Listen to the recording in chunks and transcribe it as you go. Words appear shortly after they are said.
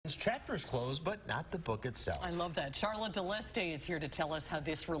chapters close, but not the book itself. I love that. Charlotte Deleste is here to tell us how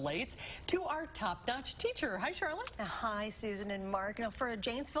this relates to our top-notch teacher. Hi, Charlotte. Hi, Susan and Mark. Now, for a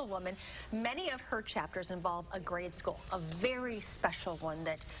Janesville woman, many of her chapters involve a grade school, a very special one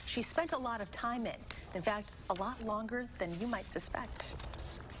that she spent a lot of time in. In fact, a lot longer than you might suspect.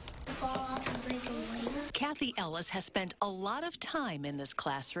 Kathy Ellis has spent a lot of time in this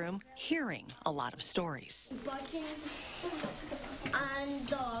classroom hearing a lot of stories.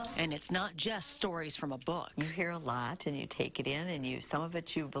 And it's not just stories from a book. You hear a lot and you take it in, and some of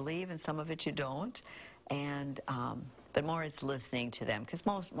it you believe and some of it you don't. And but more it's listening to them, because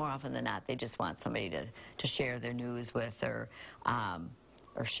more often than not they just want somebody to share their news with, or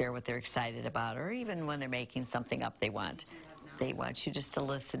share what they're excited about, or even when they're making something up, they want you just to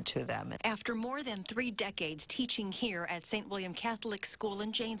listen to them. After more than 3 decades teaching here at St. William Catholic School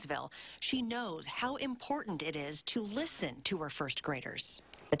in Janesville, she knows how important it is to listen to her first graders.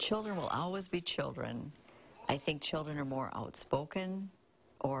 The children will always be children. I think children are more outspoken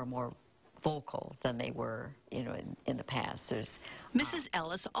or more vocal than they were, in the past. Mrs.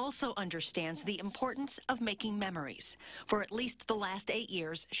 Ellis also understands the importance of making memories. For at least the last 8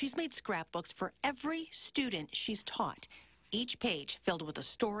 years, she's made scrapbooks for every student she's taught. Each page filled with a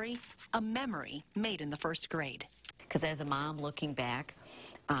story, a memory made in the first grade. Because as a mom looking back,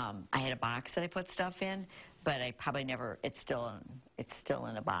 I had a box that I put stuff in, but I probably never, it's still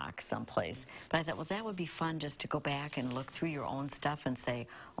in a box someplace. But I thought, well, that would be fun just to go back and look through your own stuff and say,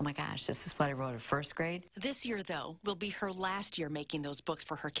 oh my gosh, this is what I wrote in first grade. This year, though, will be her last year making those books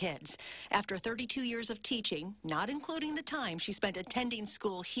for her kids. After 32 years of teaching, not including the time she spent attending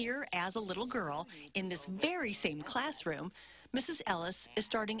school here as a little girl in this very same classroom, Mrs. Ellis is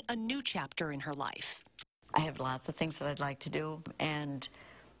starting a new chapter in her life. I have lots of things that I'd like to do, and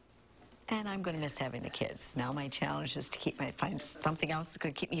I'm going to miss having the kids. Now my challenge is to find something else that's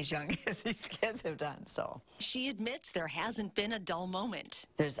going to keep me as young as these kids have done. So she admits there hasn't been a dull moment.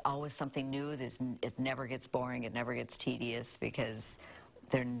 There's always something new. It never gets boring. It never gets tedious, because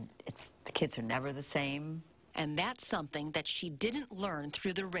the kids are never the same. And that's something that she didn't learn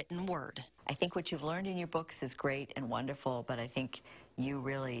through the written word. I think what you've learned in your books is great and wonderful, but I think your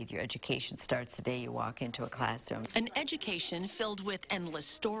education starts the day you walk into a classroom. An education filled with endless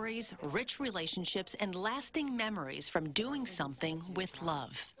stories, rich relationships, and lasting memories from doing something with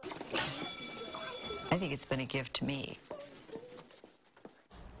love. I think it's been a gift to me.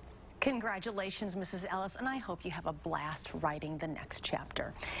 Congratulations, Mrs. Ellis, and I hope you have a blast writing the next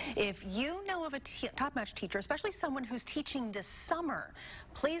chapter. If you know of a top-notch teacher, especially someone who's teaching this summer,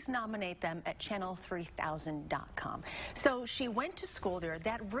 please nominate them at channel3000.com. So she went to school there.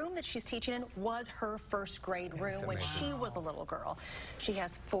 That room that she's teaching in was her first grade room when she was a little girl. She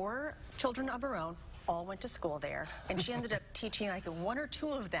has 4 children of her own. All went to school there, and she ended up teaching like 1 or 2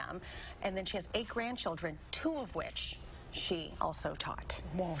 of them, and then she has 8 grandchildren, 2 of which she also taught.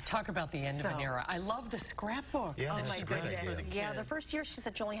 Whoa, talk about the end of an era. I love the scrapbooks. Yeah, oh my goodness. Yeah, the first year she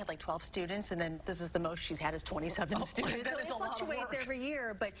said she only had like 12 students, and then this is the most she's had is 27 students. That is it fluctuates every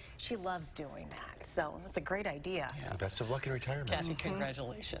year, but she loves doing that. So that's a great idea. Yeah. Best of luck in retirement. Kathy,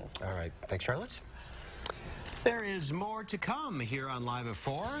 congratulations. All right. Thanks, Charlotte. There is more to come here on Live at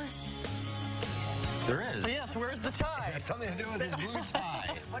 4. There is. Yes, where's the tie? It has something to do with his blue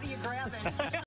tie. What are you grabbing?